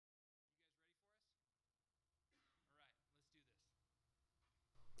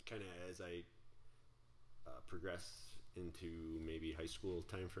kind of as I progressed into maybe high school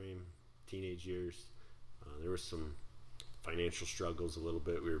time frame, teenage years, there was some financial struggles a little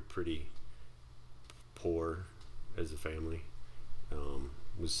bit. We were pretty poor as a family. It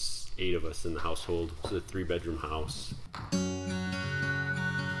was 8 of us in the household. It was a 3-bedroom house.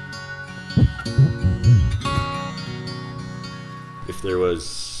 If there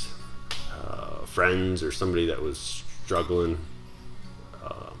was friends or somebody that was struggling,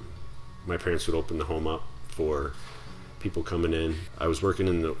 my parents would open the home up for people coming in. I was working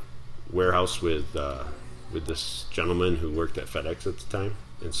in the warehouse with this gentleman who worked at FedEx at the time,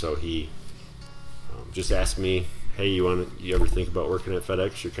 and so he just asked me, "Hey, you ever think about working at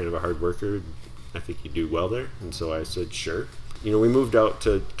FedEx? You're kind of a hard worker. I think you do well there." And so I said, "Sure." We moved out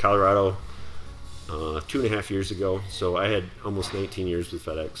to Colorado 2.5 years ago, so I had almost 19 years with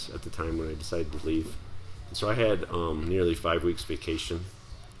FedEx at the time when I decided to leave. And so I had nearly 5 weeks vacation.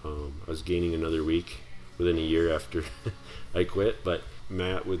 I was gaining another week within a year after I quit, but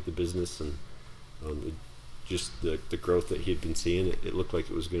Matt with the business and just the growth that he had been seeing, it looked like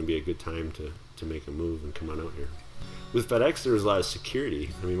it was going to be a good time to make a move and come on out here. With FedEx, there was a lot of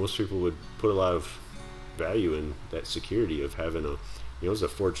security. I mean, most people would put a lot of value in that security of having it was a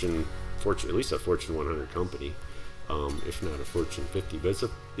Fortune, at least a Fortune 100 company, if not a Fortune 50, but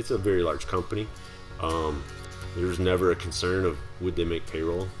it's a very large company. There was never a concern of would they make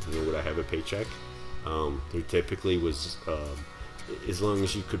payroll, would I have a paycheck. There typically was, as long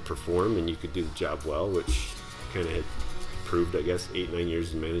as you could perform and you could do the job well, which kind of had proved, I guess, 8-9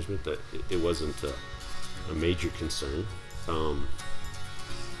 years in management, that it wasn't a major concern.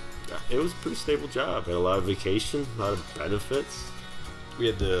 It was a pretty stable job. Had a lot of vacation, a lot of benefits. We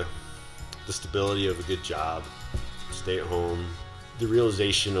had the stability of a good job, stay at home, the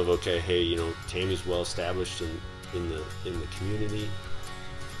realization of, okay, hey, Tammy's well established in the community.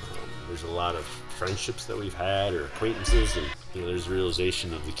 There's a lot of friendships that we've had or acquaintances, and there's the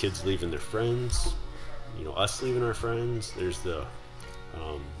realization of the kids leaving their friends, us leaving our friends. There's the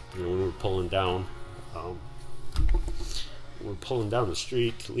when we're pulling down the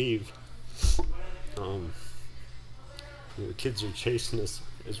street to leave, the kids are chasing us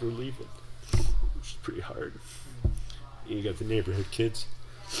as we're leaving, which is pretty hard. You got the neighborhood kids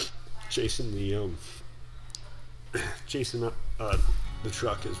chasing up the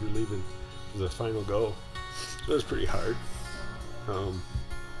truck as we're leaving for the final go. So it's pretty hard.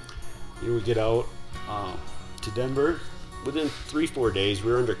 We get out to Denver. Within 3-4 days,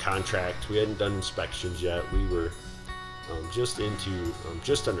 we were under contract. We hadn't done inspections yet. We were just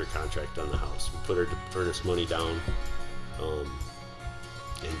under contract on the house. We put our earnest money down,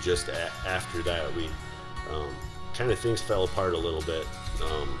 and just after that, we kind of things fell apart a little bit.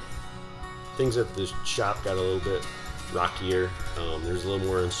 Things at the shop got a little bit rockier. There's a little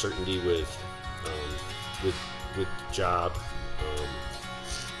more uncertainty with the job.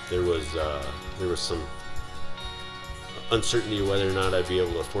 There was some uncertainty whether or not I'd be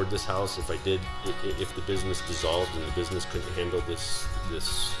able to afford this house if the business dissolved and the business couldn't handle this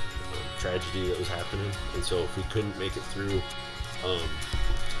tragedy that was happening. And so if we couldn't make it through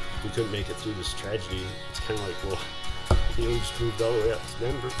this tragedy, it's kind of like, well, we just moved all the way up to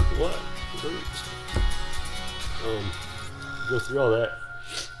Denver for what? Go through all that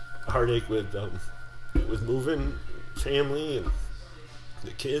heartache with moving family and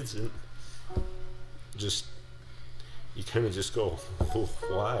the kids, and just you kind of just go, oh,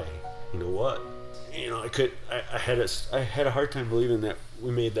 why? What? I had a hard time believing that we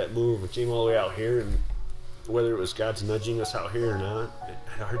made that move and came all the way out here, and whether it was God's nudging us out here or not,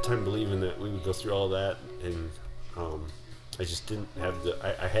 I had a hard time believing that we would go through all that, and I just didn't have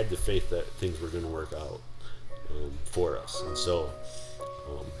I had the faith that things were going to work out for us, and so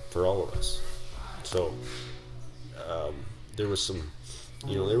for all of us. So there was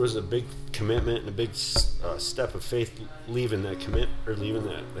there was a big commitment and a big step of faith leaving that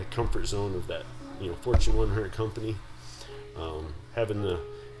comfort zone of that Fortune 100 company, having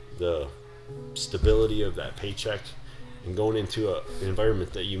the stability of that paycheck, and going into an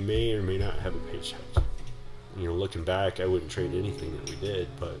environment that you may or may not have a paycheck. Looking back, I wouldn't trade anything that we did,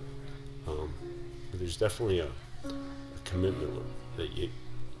 but there's definitely a commitment that you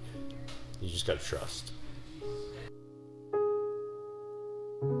just got to trust.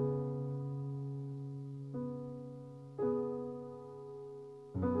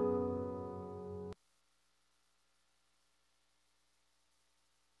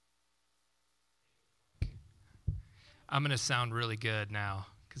 I'm going to sound really good now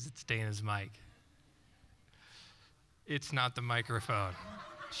because it's Dana's mic. It's not the microphone.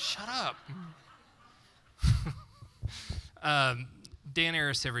 Shut up. Dan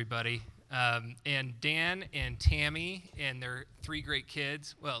Ayriss, everybody. And Dan and Tammy and their 3 great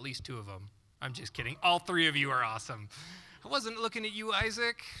kids. Well, at least 2 of them. I'm just kidding. All 3 of you are awesome. I wasn't looking at you,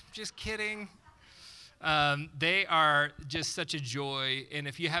 Isaac. Just kidding. They are just such a joy. And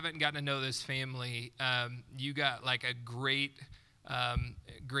if you haven't gotten to know this family, you got like a great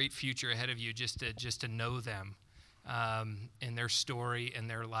future ahead of you just to know them and their story and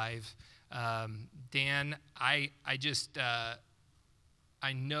their life. Dan, I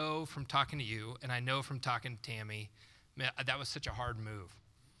know from talking to you, and I know from talking to Tammy, man, that was such a hard move.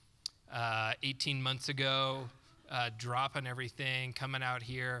 18 months ago, dropping everything, coming out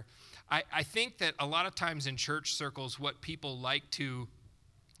here. I think that a lot of times in church circles, what people like to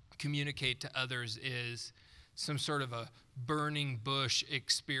communicate to others is some sort of a burning bush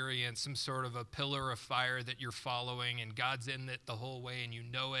experience, some sort of a pillar of fire that you're following, and God's in it the whole way, and you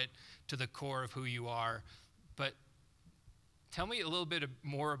know it to the core of who you are. But tell me a little bit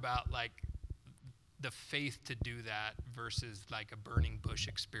more about like the faith to do that versus like a burning bush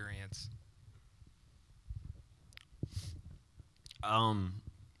experience.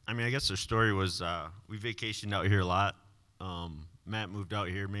 I guess their story was we vacationed out here a lot. Matt moved out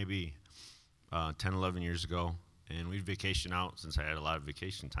here maybe 10, 11 years ago, and we'd vacation out since I had a lot of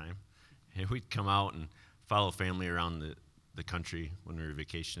vacation time. And we'd come out and follow family around the country when we were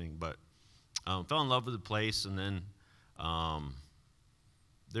vacationing. But fell in love with the place, and then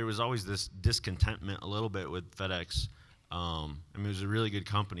there was always this discontentment a little bit with FedEx. It was a really good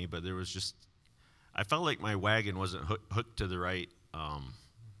company, but there was just, I felt like my wagon wasn't hooked to the right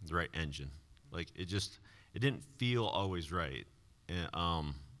engine. Like it didn't feel always right.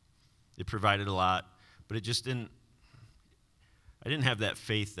 And, it provided a lot, but it just didn't. I didn't have that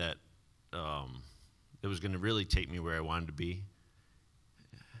faith that it was going to really take me where I wanted to be.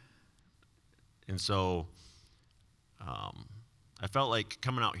 And so I felt like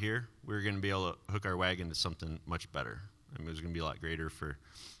coming out here, we were going to be able to hook our wagon to something much better. It was going to be a lot greater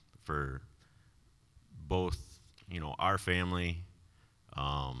for both, our family.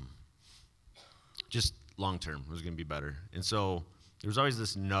 Just long term, it was going to be better. And so there was always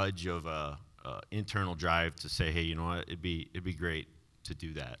this nudge of internal drive to say, hey, you know what, it'd be great to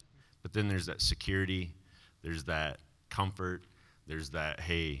do that. But then there's that security, there's that comfort, there's that,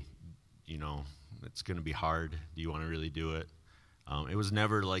 hey, it's going to be hard. Do you want to really do it? It was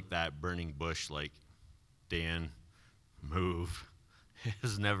never like that burning bush, like, Dan, move. It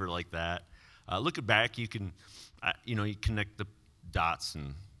was never like that. Looking back, you can, you connect the dots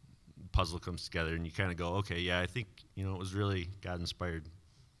and the puzzle comes together, and you kind of go, okay, yeah, I think, it was really God-inspired.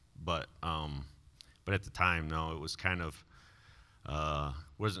 But at the time, no, it was kind of,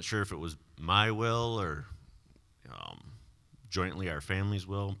 wasn't sure if it was my will or jointly our family's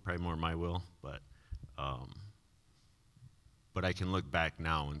will, probably more my will, but I can look back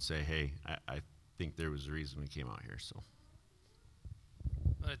now and say, hey, I think there was a reason we came out here. So.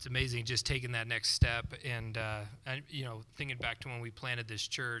 Well, it's amazing just taking that next step and thinking back to when we planted this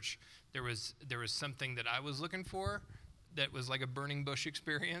church, there was something that I was looking for that was like a burning bush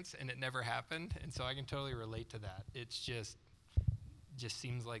experience, and it never happened. And so I can totally relate to that. It's just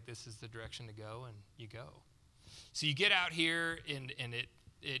seems like this is the direction to go, and you go. So you get out here, and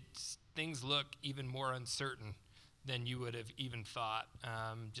things look even more uncertain than you would have even thought.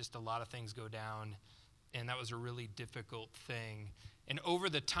 Just a lot of things go down, and that was a really difficult thing. And over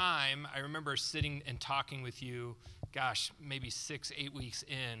the time, I remember sitting and talking with you, gosh, maybe 6-8 weeks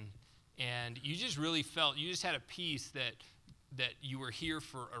in, and you just really felt, you just had a peace that you were here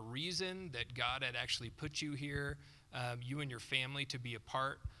for a reason, that God had actually put you here, you and your family, to be a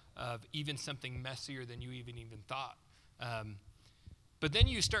part of even something messier than you even thought. But then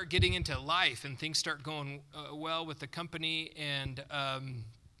you start getting into life, and things start going well with the company, and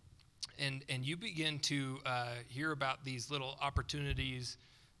you begin to hear about these little opportunities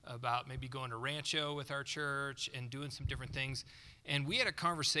about maybe going to Rancho with our church and doing some different things. And we had a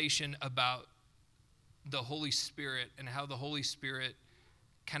conversation about the Holy Spirit and how the Holy Spirit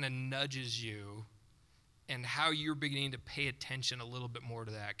kind of nudges you and how you're beginning to pay attention a little bit more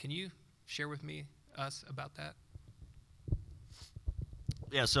to that. Can you share with us about that?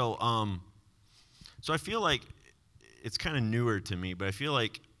 Yeah, so I feel like it's kind of newer to me, but I feel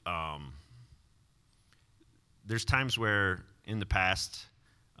like there's times where in the past,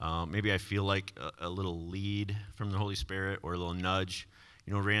 maybe I feel like a little lead from the Holy Spirit or a little nudge.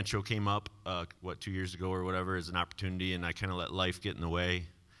 Rancho came up, 2 years ago or whatever, as an opportunity, and I kind of let life get in the way,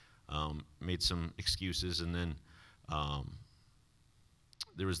 made some excuses, and then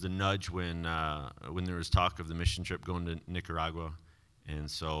there was the nudge when there was talk of the mission trip going to Nicaragua, and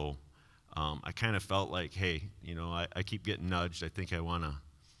so I kind of felt like, hey, I keep getting nudged. I think I want to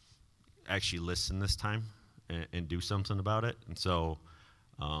actually listen this time and do something about it. And so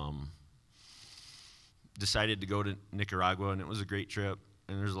decided to go to Nicaragua, and it was a great trip.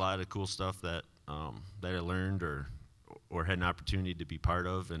 And there's a lot of cool stuff that I learned or had an opportunity to be part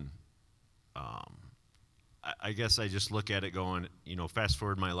of. And I guess I just look at it going, fast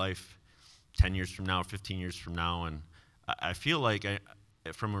forward my life 10 years from now, 15 years from now, and I feel like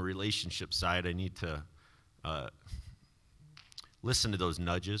from a relationship side, I need to listen to those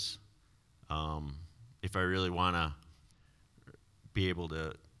nudges if I really want to be able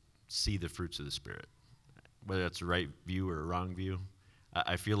to see the fruits of the Spirit, whether that's a right view or a wrong view.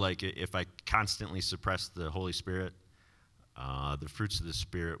 I feel like if I constantly suppress the Holy Spirit, the fruits of the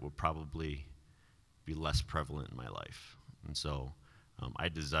Spirit will probably be less prevalent in my life. And so I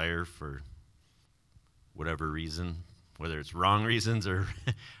desire, for whatever reason, whether it's wrong reasons or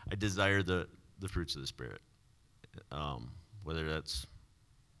I desire the fruits of the Spirit, whether that's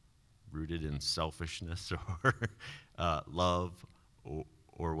rooted in selfishness or love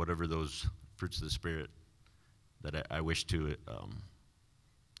or whatever those fruits of the Spirit that I wish to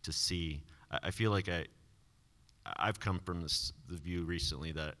see. I feel like I've come from the view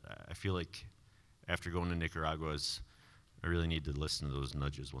recently that I feel like after going to Nicaragua, I really need to listen to those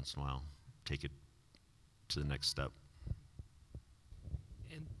nudges once in a while, take it to the next step.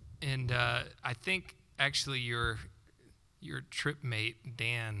 And I think actually your trip mate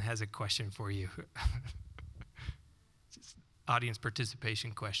Dan has a question for you. Just audience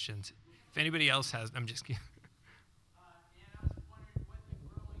participation questions. If anybody else has, I'm just kidding. Dan, I was wondering what the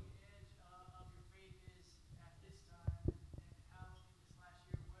growing edge of your faith is at this time, and how in this last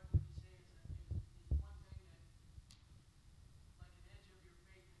year, what would you say is one thing that, like an edge of your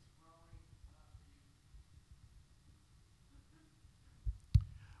faith that's growing for you?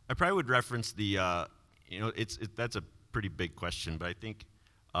 I probably would reference that's a pretty big question, but I think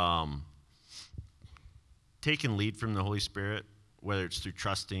taking lead from the Holy Spirit, whether it's through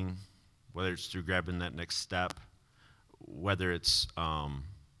trusting, whether it's through grabbing that next step, whether it's, going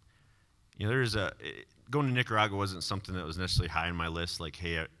to Nicaragua wasn't something that was necessarily high on my list, like,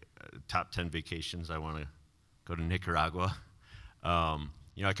 hey, top 10 vacations, I want to go to Nicaragua. I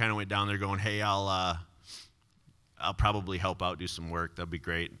kind of went down there going, hey, I'll probably help out, do some work. That'd be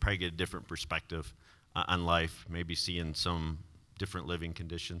great. Probably get a different perspective on life, maybe seeing some different living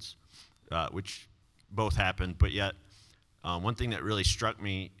conditions, which both happened. But yet, one thing that really struck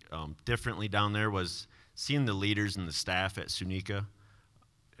me differently down there was seeing the leaders and the staff at Sunica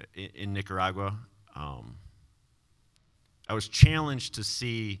in Nicaragua. I was challenged to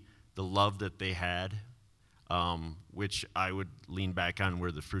see the love that they had, which I would lean back on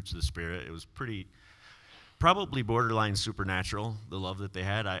were the fruits of the Spirit. It was probably borderline supernatural, the love that they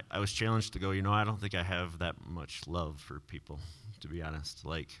had. I was challenged to go, I don't think I have that much love for people, to be honest.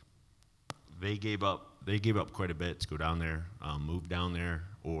 Like, they gave up quite a bit to go down there, move down there,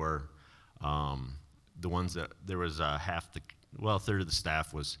 or the ones that there was a third of the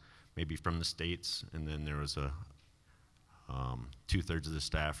staff was maybe from the States, and then there was a 2/3 of the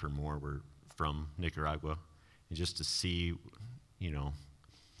staff or more were from Nicaragua. And just to see,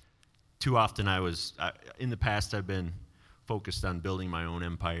 too often in the past I've been focused on building my own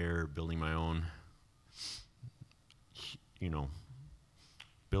empire, building my own,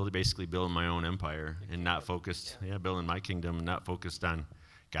 building my own empire and not focused, building my kingdom and not focused on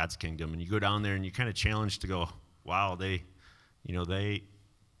God's kingdom. And you go down there and you kind of challenged to go, wow, they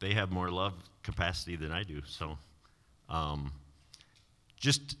have more love capacity than I do. So,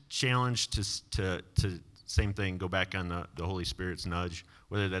 just challenged to same thing, go back on the Holy Spirit's nudge,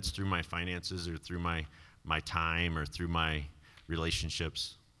 whether that's through my finances or through my time or through my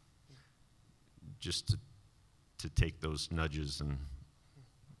relationships, just to take those nudges and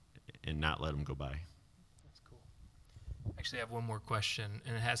not let them go by. That's cool. Actually, I have one more question,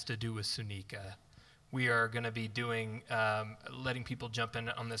 and it has to do with Sunica. We are going to be doing, letting people jump in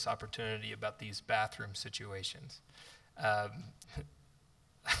on this opportunity about these bathroom situations. I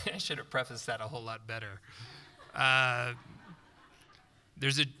should have prefaced that a whole lot better.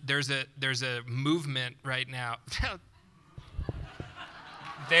 There's a movement right now.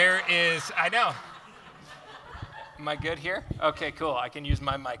 There is, I know. Am I good here? Okay, cool. I can use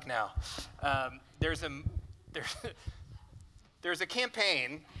my mic now. There's a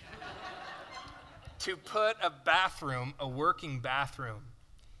campaign to put a working bathroom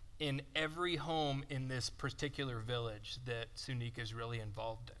in every home in this particular village that Sunica is really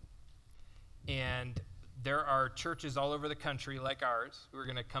involved in. And there are churches all over the country like ours who are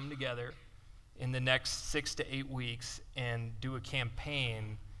going to come together in the next 6 to 8 weeks and do a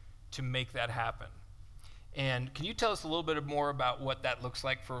campaign to make that happen. And can you tell us a little bit more about what that looks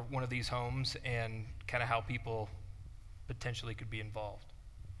like for one of these homes and kind of how people potentially could be involved?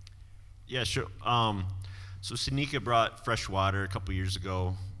 Yeah, sure. So Seneca brought fresh water a couple years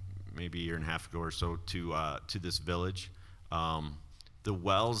ago, maybe a year and a half ago or so, to this village. The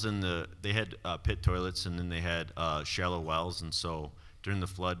wells they had pit toilets, and then they had shallow wells, and so during the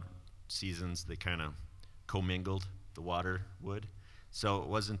flood seasons, they kind of commingled, the water would. So it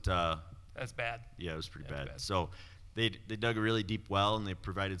wasn't. That's bad. Yeah, it was pretty That's bad. bad. So they dug a really deep well, and they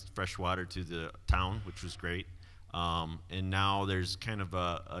provided fresh water to the town, which was great. And now there's kind of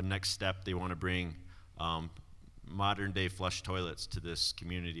a next step. They want to bring modern day flush toilets to this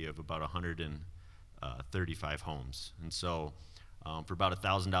community of about 135 homes. And so for about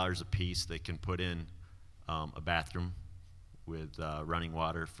 $1,000 a piece, they can put in a bathroom with running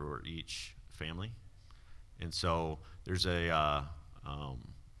water for each family. And so there's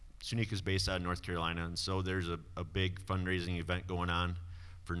Seneca's based out of North Carolina, and so there's a big fundraising event going on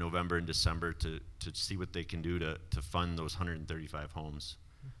for November and December to see what they can do to fund those 135 homes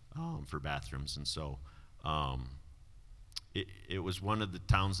for bathrooms. And so it was one of the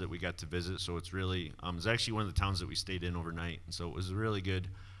towns that we got to visit, so it's really, it's actually one of the towns that we stayed in overnight, and so it was really good.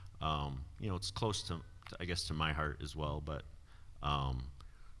 It's close to I guess, to my heart as well, but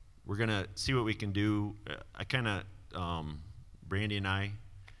we're going to see what we can do. I kind of, Brandy and I,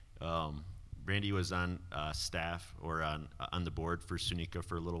 Brandy was on staff or on the board for Seneca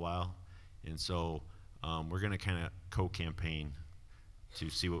for a little while, and so we're going to kind of co-campaign to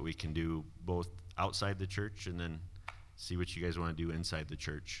see what we can do both outside the church and then see what you guys want to do inside the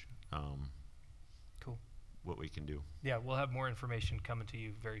church. Cool. What we can do. Yeah, we'll have more information coming to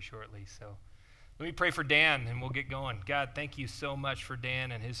you very shortly. So let me pray for Dan, and we'll get going. God, thank you so much for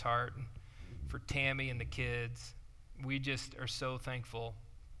Dan and his heart, and for Tammy and the kids. We just are so thankful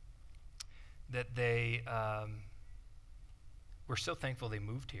that we're so thankful they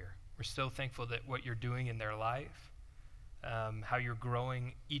moved here. We're so thankful that what you're doing in their life, how you're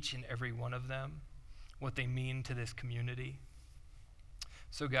growing each and every one of them, what they mean to this community.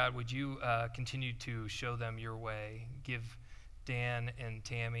 So God, would you continue to show them your way, give Dan and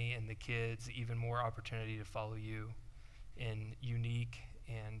Tammy and the kids even more opportunity to follow you in unique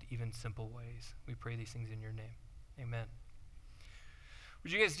and even simple ways. We pray these things in your name. Amen.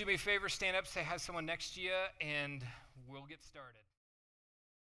 Would you guys do me a favor, stand up, say hi to someone next to you, and we'll get started.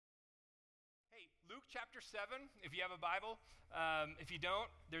 Hey, Luke chapter 7, if you have a Bible. If you don't,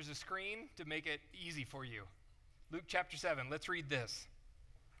 there's a screen to make it easy for you. Luke chapter 7, let's read this.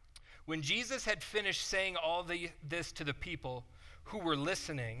 When Jesus had finished saying all this to the people who were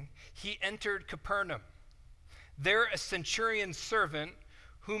listening, he entered Capernaum. There a centurion's servant,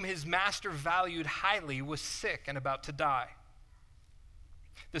 whom his master valued highly, was sick and about to die.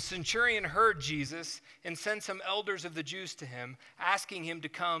 The centurion heard Jesus and sent some elders of the Jews to him, asking him to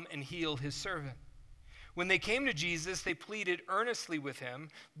come and heal his servant. When they came to Jesus, they pleaded earnestly with him,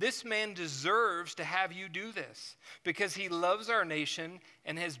 "This man deserves to have you do this, because he loves our nation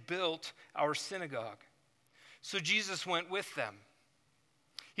and has built our synagogue." So Jesus went with them.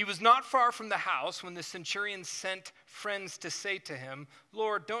 He was not far from the house when the centurion sent friends to say to him,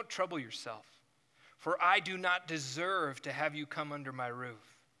 "Lord, don't trouble yourself, for I do not deserve to have you come under my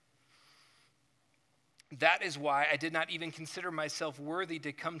roof. That is why I did not even consider myself worthy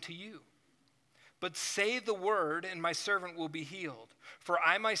to come to you. But say the word, and my servant will be healed. For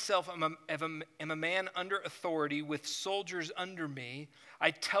I myself am a man under authority with soldiers under me.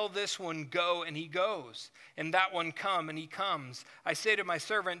 I tell this one, go, and he goes. And that one, come, and he comes. I say to my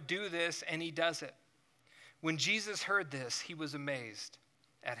servant, do this, and he does it." When Jesus heard this, he was amazed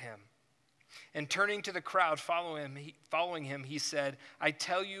at him. And turning to the crowd following him, he said, "I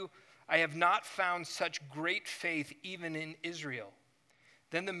tell you, I have not found such great faith even in Israel."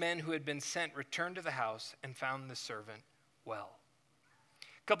 Then the men who had been sent returned to the house and found the servant well.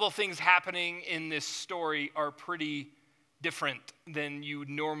 A couple of things happening in this story are pretty different than you would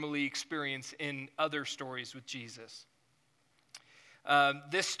normally experience in other stories with Jesus.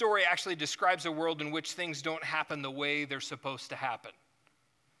 This story actually describes a world in which things don't happen the way they're supposed to happen.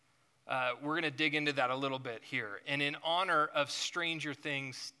 We're going to dig into that a little bit here. And in honor of Stranger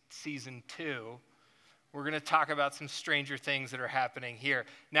Things Season 2, we're going to talk about some Stranger Things that are happening here.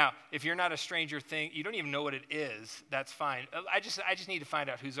 Now, if you're not a Stranger Thing, you don't even know what it is, that's fine. I just need to find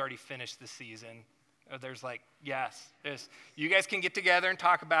out who's already finished the season. There's you guys can get together and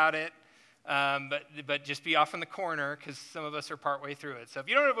talk about it, but just be off in the corner because some of us are partway through it. So if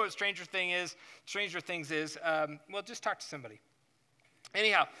you don't know what Stranger Things is, well, just talk to somebody.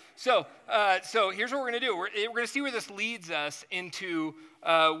 Anyhow, so here's what we're going to do. We're going to see where this leads us into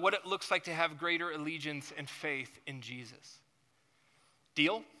what it looks like to have greater allegiance and faith in Jesus.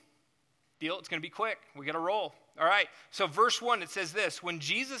 Deal? Deal? It's going to be quick. We got to roll. All right. So verse 1, it says this. When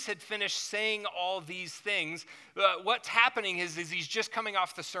Jesus had finished saying all these things, what's happening is he's just coming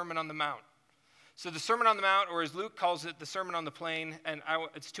off the Sermon on the Mount. So the Sermon on the Mount, or as Luke calls it, the Sermon on the Plain, and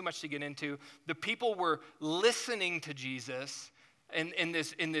it's too much to get into, the people were listening to Jesus in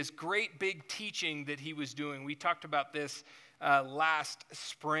this great big teaching that he was doing. We talked about this last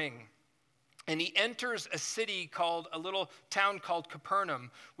spring. And he enters a little town called Capernaum,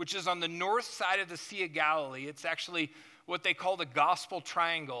 which is on the north side of the Sea of Galilee. It's actually what they call the Gospel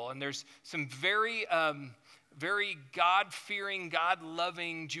Triangle. And there's some very God-fearing,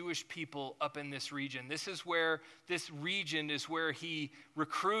 God-loving Jewish people up in this region. This region is where he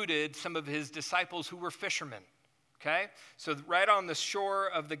recruited some of his disciples who were fishermen. Okay? So right on the shore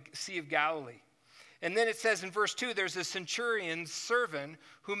of the Sea of Galilee. And then it says in verse 2, there's a centurion's servant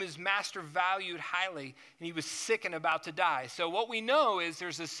whom his master valued highly, and he was sick and about to die. So what we know is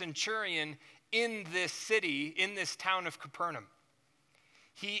there's a centurion in this city, in this town of Capernaum.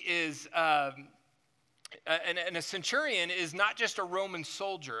 He is, and a centurion is not just a Roman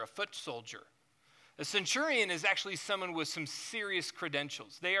soldier, a foot soldier. A centurion is actually someone with some serious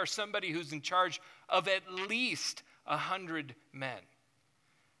credentials. They are somebody who's in charge of at least 100 men.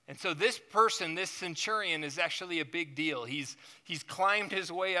 And so this person, this centurion, is actually a big deal. He's climbed his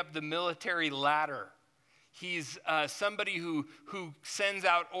way up the military ladder. He's somebody who sends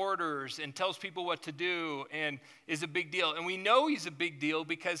out orders and tells people what to do and is a big deal. And we know he's a big deal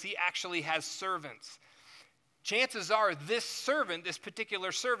because he actually has servants. Chances are this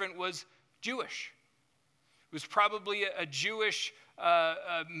particular servant was Jewish. It was probably a Jewish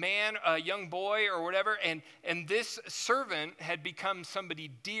man, a young boy or whatever, and this servant had become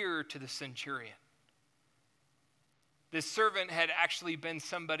somebody dear to the centurion. This servant had actually been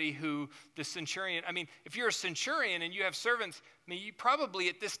somebody who the centurion, if you're a centurion and you have servants, you probably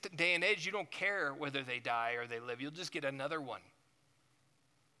at this day and age, you don't care whether they die or they live. You'll just get another one.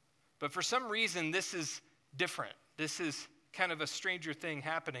 But for some reason, this is different. This is kind of a stranger thing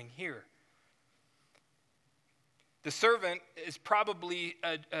happening here. The servant is probably,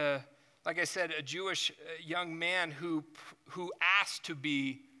 like I said, a Jewish young man who asked to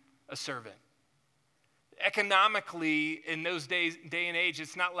be a servant. Economically, in those day and age,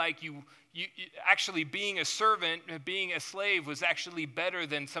 it's not like you actually being a servant, being a slave was actually better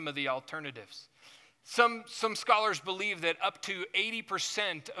than some of the alternatives. Some scholars believe that up to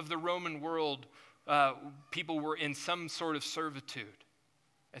 80% of the Roman world, people were in some sort of servitude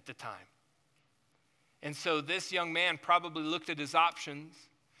at the time. And so this young man probably looked at his options.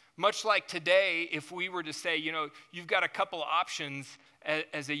 Much like today, if we were to say, you've got a couple options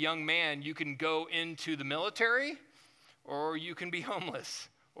as a young man, you can go into the military or you can be homeless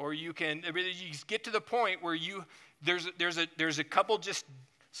or you get to the point where there's a couple just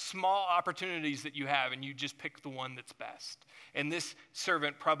small opportunities that you have and you just pick the one that's best. And this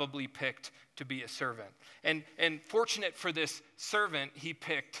servant probably picked to be a servant. And fortunate for this servant, he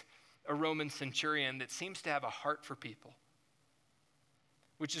picked a Roman centurion that seems to have a heart for people,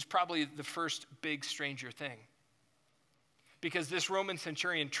 which is probably the first big stranger thing. Because this Roman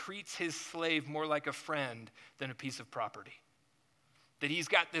centurion treats his slave more like a friend than a piece of property. That he's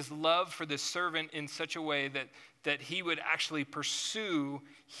got this love for this servant in such a way that he would actually pursue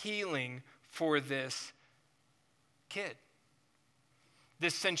healing for this kid.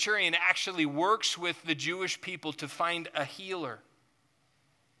 This centurion actually works with the Jewish people to find a healer.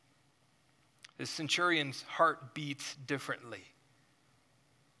 The centurion's heart beats differently.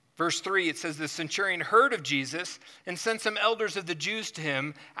 Verse 3, it says, the centurion heard of Jesus and sent some elders of the Jews to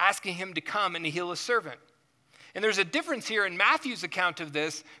him, asking him to come and heal a servant. And there's a difference here in Matthew's account of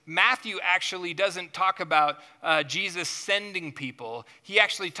this. Matthew actually doesn't talk about Jesus sending people. He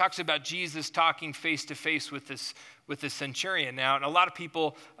actually talks about Jesus talking face to face with the centurion. Now, and a lot of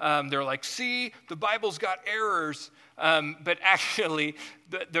people, they're like, see, the Bible's got errors. But actually,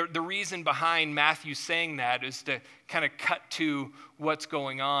 the reason behind Matthew saying that is to kind of cut to what's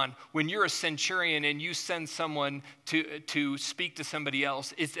going on. When you're a centurion and you send someone to speak to somebody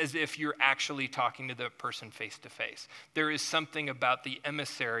else, it's as if you're actually talking to the person face to face. There is something about the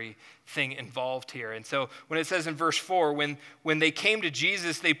emissary thing involved here. And so when it says in verse 4, when they came to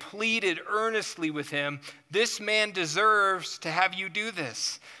Jesus, they pleaded earnestly with him, this man deserves to have you do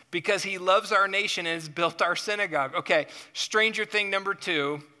this because he loves our nation and has built our synagogue. Okay, stranger thing number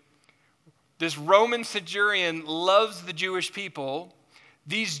 2. This Roman centurion loves the Jewish people.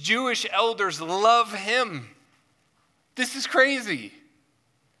 These Jewish elders love him. This is crazy.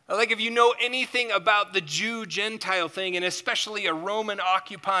 Like, if you know anything about the Jew-Gentile thing, and especially a Roman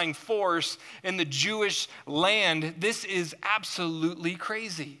occupying force in the Jewish land, this is absolutely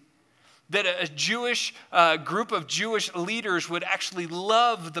crazy. That a Jewish group of Jewish leaders would actually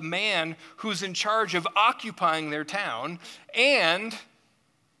love the man who's in charge of occupying their town, and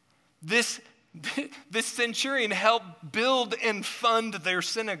this centurion helped build and fund their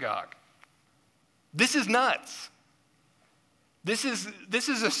synagogue. This is nuts. This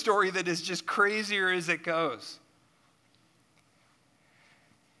is a story that is just crazier as it goes.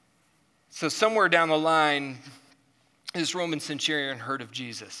 So somewhere down the line, this Roman centurion heard of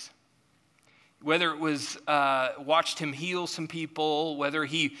Jesus. Whether it was watched him heal some people, whether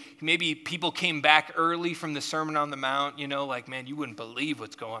maybe people came back early from the Sermon on the Mount, like, man, you wouldn't believe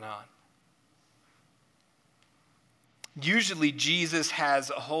what's going on. Usually Jesus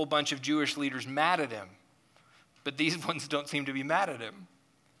has a whole bunch of Jewish leaders mad at him, but these ones don't seem to be mad at him.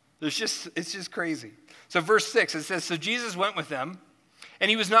 It's just crazy. So verse 6, it says, so Jesus went with them, and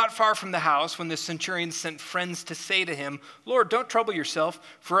he was not far from the house when the centurion sent friends to say to him, Lord, don't trouble yourself,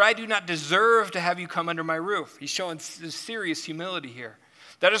 for I do not deserve to have you come under my roof. He's showing serious humility here.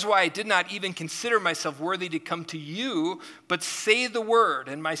 That is why I did not even consider myself worthy to come to you, but say the word,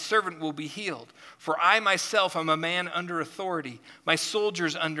 and my servant will be healed. For I myself am a man under authority, my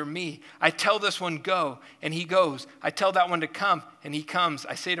soldiers under me. I tell this one, go, and he goes. I tell that one to come, and he comes.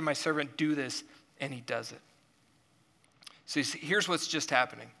 I say to my servant, do this, and he does it. So you see, here's what's just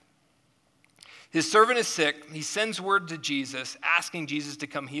happening. His servant is sick. He sends word to Jesus, asking Jesus to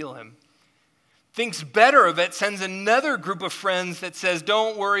come heal him. Thinks better of it, sends another group of friends that says,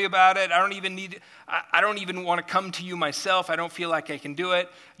 don't worry about it. I don't even want to come to you myself. I don't feel like I can do it.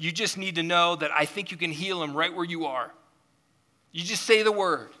 You just need to know that I think you can heal him right where you are. You just say the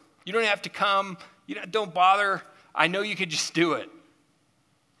word. You don't have to come. Don't bother. I know you could just do it.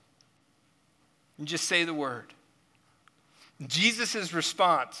 And just say the word. Jesus'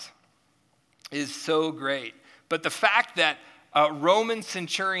 response is so great. But the fact that a Roman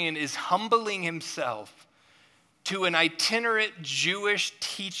centurion is humbling himself to an itinerant Jewish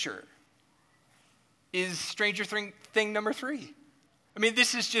teacher is stranger thing number 3. I mean,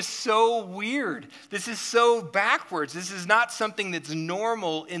 this is just so weird. This is so backwards. This is not something that's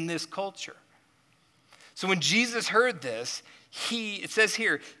normal in this culture. So when Jesus heard this, it says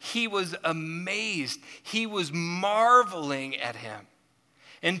here, he was amazed. He was marveling at him.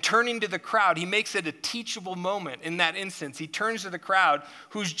 And turning to the crowd, he makes it a teachable moment in that instance. He turns to the crowd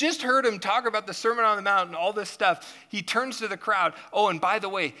who's just heard him talk about the Sermon on the Mount and all this stuff. He turns to the crowd. Oh, and by the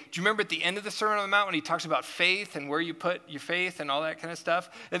way, do you remember at the end of the Sermon on the Mount when he talks about faith and where you put your faith and all that kind of stuff?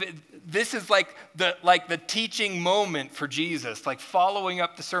 This is like the teaching moment for Jesus, like following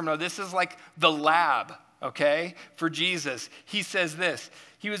up the sermon. This is like the lab, okay, for Jesus. He says this.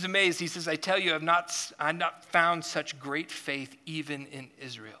 He was amazed. He says, I tell you, I've not found such great faith even in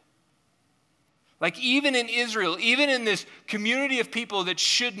Israel. Like even in Israel, even in this community of people that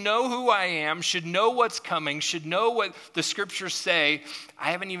should know who I am, should know what's coming, should know what the scriptures say, I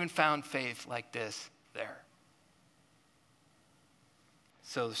haven't even found faith like this there.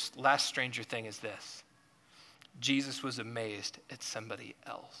 So the last stranger thing is this. Jesus was amazed at somebody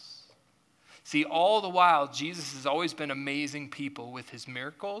else. See, all the while, Jesus has always been amazing people with his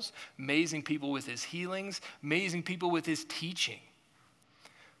miracles, amazing people with his healings, amazing people with his teaching.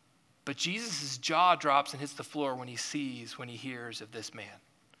 But Jesus' jaw drops and hits the floor when he hears of this man,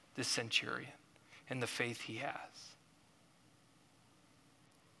 this centurion, and the faith he has.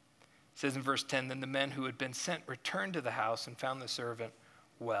 It says in verse 10, then the men who had been sent returned to the house and found the servant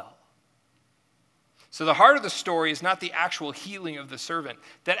well. So the heart of the story is not the actual healing of the servant.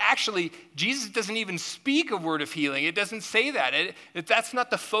 That actually, Jesus doesn't even speak a word of healing. It doesn't say that. That's not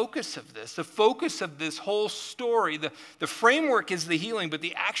the focus of this. The focus of this whole story, the framework is the healing, but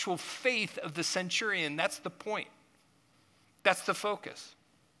the actual faith of the centurion, that's the point. That's the focus.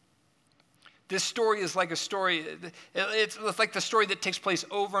 This story is like a story, it's like the story that takes place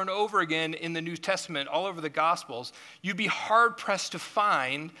over and over again in the New Testament, all over the Gospels. You'd be hard-pressed to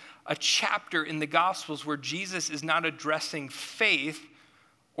find a chapter in the Gospels where Jesus is not addressing faith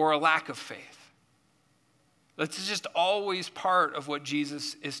or a lack of faith. That's just always part of what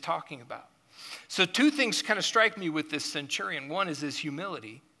Jesus is talking about. So 2 things kind of strike me with this centurion. One is his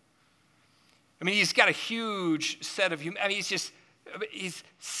humility. I mean, he's got a huge set of humility. He's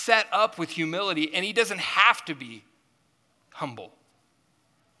set up with humility, and he doesn't have to be humble.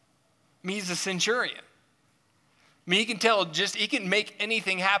 I mean, he's a centurion. I mean, he can make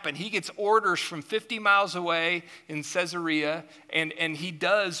anything happen. He gets orders from 50 miles away in Caesarea, and he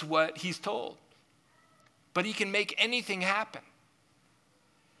does what he's told. But he can make anything happen.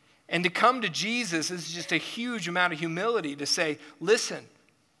 And to come to Jesus is just a huge amount of humility to say, listen,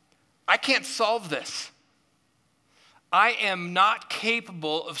 I can't solve this. I am not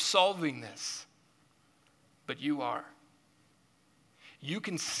capable of solving this, but you are. You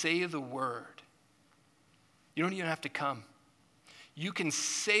can say the word. You don't even have to come. You can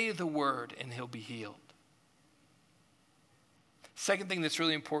say the word and he'll be healed. Second thing that's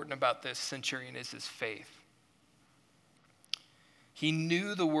really important about this centurion is his faith. He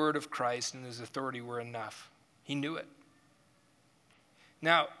knew the word of Christ and his authority were enough. He knew it.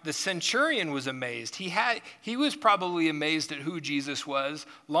 Now, the centurion was amazed. He was probably amazed at who Jesus was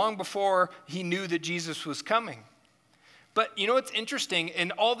long before he knew that Jesus was coming. But you know what's interesting?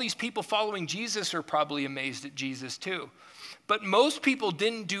 And all these people following Jesus are probably amazed at Jesus too. But most people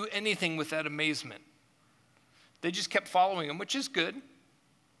didn't do anything with that amazement. They just kept following him, which is good.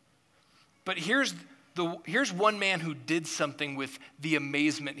 But here's one man who did something with the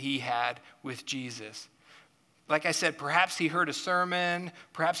amazement he had with Jesus. Like I said, perhaps he heard a sermon,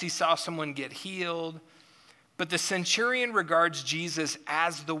 perhaps he saw someone get healed, but the centurion regards Jesus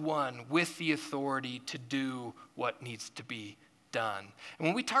as the one with the authority to do what needs to be done. And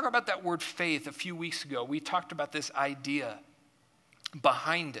when we talk about that word faith a few weeks ago, we talked about this idea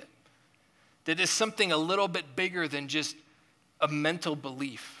behind it, that is something a little bit bigger than just a mental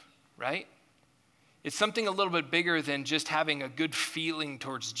belief, right? It's something a little bit bigger than just having a good feeling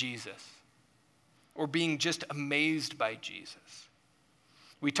towards Jesus or being just amazed by Jesus.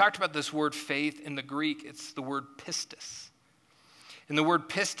 We talked about this word faith in the Greek. It's the word pistis. And the word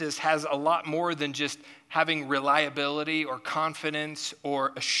pistis has a lot more than just having reliability or confidence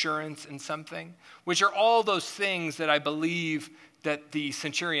or assurance in something, which are all those things that I believe that the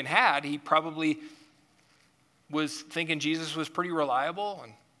centurion had. He probably was thinking Jesus was pretty reliable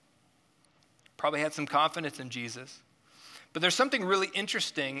and probably had some confidence in Jesus. But there's something really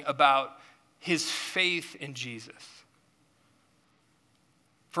interesting about his faith in Jesus.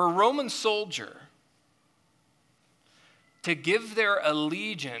 For a Roman soldier to give their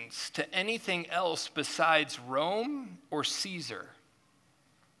allegiance to anything else besides Rome or Caesar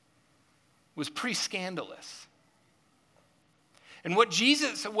was pretty scandalous. And what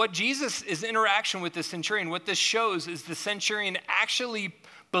Jesus' interaction with the centurion, what this shows is the centurion actually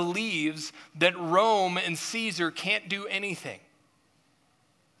believes that Rome and Caesar can't do anything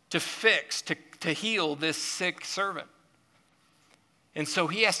to fix, to heal this sick servant. And so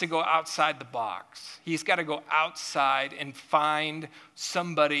he has to go outside the box. He's got to go outside and find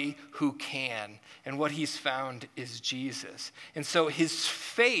somebody who can. And what he's found is Jesus. And so his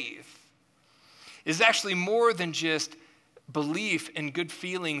faith is actually more than just belief and good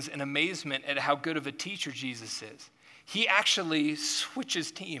feelings and amazement at how good of a teacher Jesus is. He actually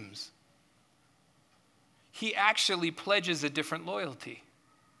switches teams. He actually pledges a different loyalty.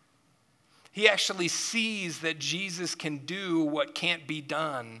 He actually sees that Jesus can do what can't be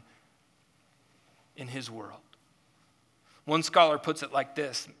done in his world. One scholar puts it like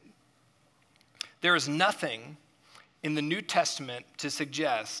this: there is nothing in the New Testament to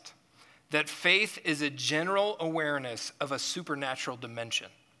suggest that faith is a general awareness of a supernatural dimension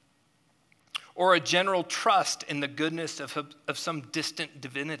or a general trust in the goodness of some distant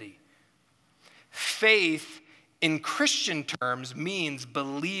divinity. Faith in Christian terms means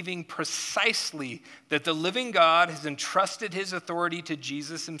believing precisely that the living God has entrusted his authority to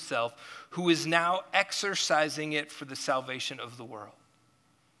Jesus himself, who is now exercising it for the salvation of the world.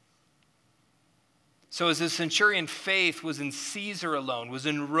 So as the centurion, faith was in Caesar alone, was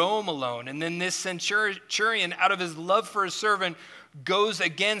in Rome alone, and then this centurion, out of his love for his servant, goes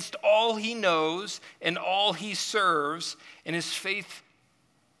against all he knows and all he serves, and his faith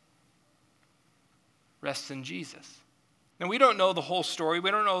rests in Jesus. Now, we don't know the whole story. We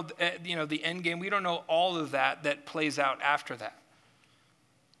don't know, the end game. We don't know all of that plays out after that.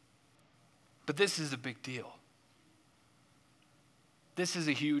 But this is a big deal. This is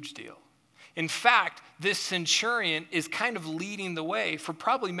a huge deal. In fact, this centurion is kind of leading the way for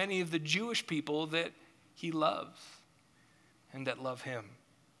probably many of the Jewish people that he loves and that love him.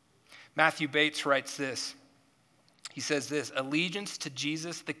 Matthew Bates writes this. He says this: allegiance to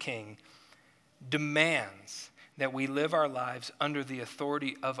Jesus the King demands that we live our lives under the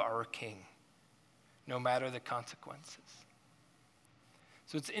authority of our King, no matter the consequences.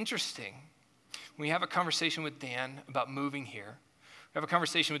 So it's interesting. When we have a conversation with Dan about moving here, we have a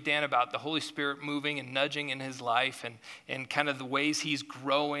conversation with Dan about the Holy Spirit moving and nudging in his life and kind of the ways he's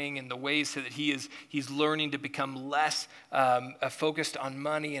growing and the ways that he's learning to become less focused on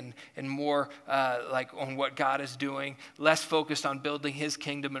money and more like on what God is doing, less focused on building his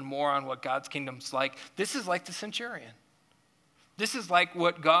kingdom and more on what God's kingdom's like. This is like the centurion. This is like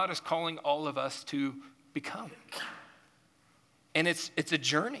what God is calling all of us to become. And it's a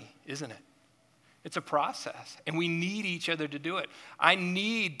journey, isn't it? It's a process, and we need each other to do it. I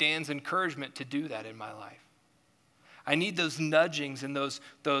need Dan's encouragement to do that in my life. I need those nudgings and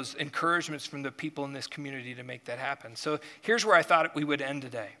those encouragements from the people in this community to make that happen. So here's where I thought we would end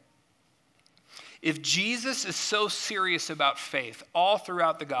today. If Jesus is so serious about faith all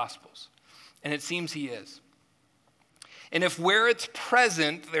throughout the Gospels, and it seems he is, and if where it's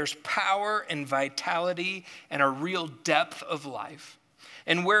present, there's power and vitality and a real depth of life,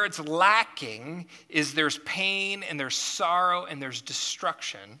 and where it's lacking is there's pain and there's sorrow and there's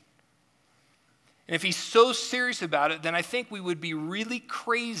destruction, and if he's so serious about it, then I think we would be really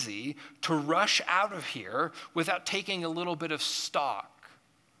crazy to rush out of here without taking a little bit of stock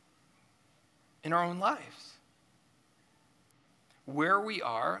in our own lives. Where we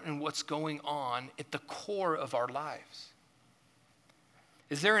are and what's going on at the core of our lives.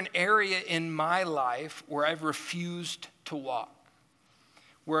 Is there an area in my life where I've refused to walk?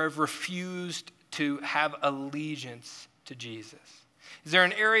 Where I've refused to have allegiance to Jesus? Is there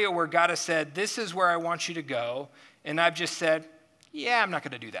an area where God has said, this is where I want you to go, and I've just said, yeah, I'm not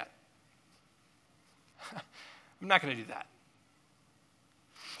going to do that. I'm not going to do that.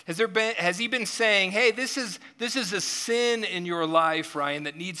 Has he been saying, hey, this is a sin in your life, Ryan,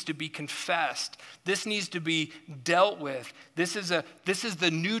 that needs to be confessed. This needs to be dealt with. This is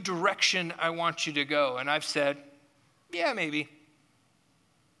the new direction I want you to go. And I've said, yeah, maybe.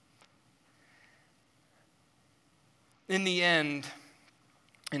 In the end,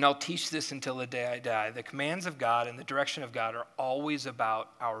 and I'll teach this until the day I die, the commands of God and the direction of God are always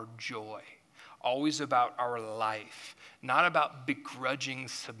about our joy, always about our life, not about begrudging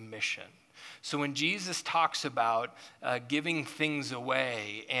submission. So when Jesus talks about giving things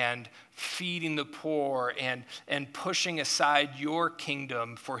away and feeding the poor and pushing aside your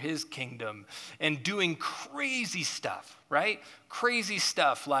kingdom for his kingdom and doing crazy stuff, right? Crazy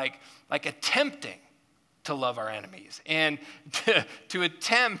stuff like attempting to love our enemies and to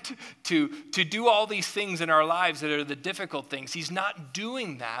attempt to do all these things in our lives that are the difficult things. He's not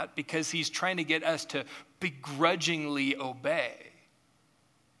doing that because he's trying to get us to begrudgingly obey.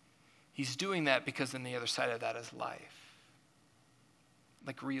 He's doing that because on the other side of that is life.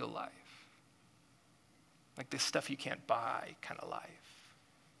 Like real life. Like the stuff you can't buy kind of life.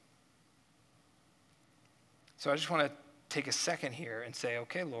 So I just want to take a second here and say,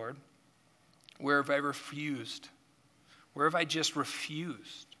 okay, Lord, where have I refused? Where have I just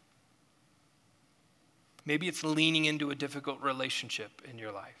refused? Maybe it's leaning into a difficult relationship in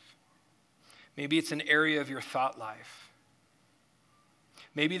your life. Maybe it's an area of your thought life.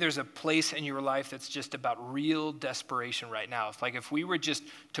 Maybe there's a place in your life that's just about real desperation right now. It's like if we were just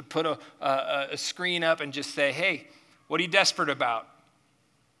to put a screen up and just say, hey, what are you desperate about?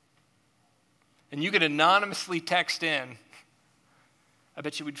 And you could anonymously text in, I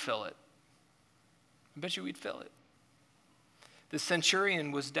bet you we'd fill it. I bet you we'd fill it. The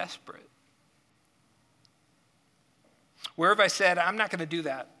centurion was desperate. Where have I said, I'm not going to do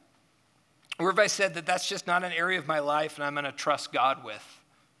that? Where have I said that that's just not an area of my life and I'm going to trust God with?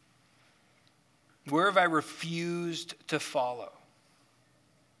 Where have I refused to follow?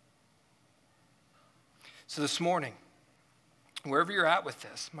 So this morning, wherever you're at with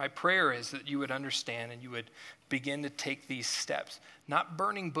this, my prayer is that you would understand and you would begin to take these steps. Not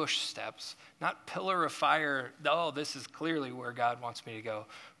burning bush steps, not pillar of fire, oh, this is clearly where God wants me to go,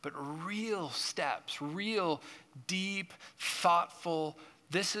 but real steps, real deep, thoughtful,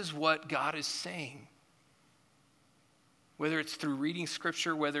 this is what God is saying. Whether it's through reading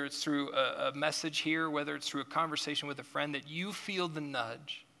scripture, whether it's through a message here, whether it's through a conversation with a friend, that you feel the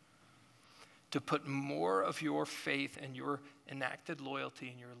nudge to put more of your faith and your enacted loyalty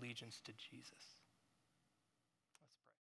and your allegiance to Jesus.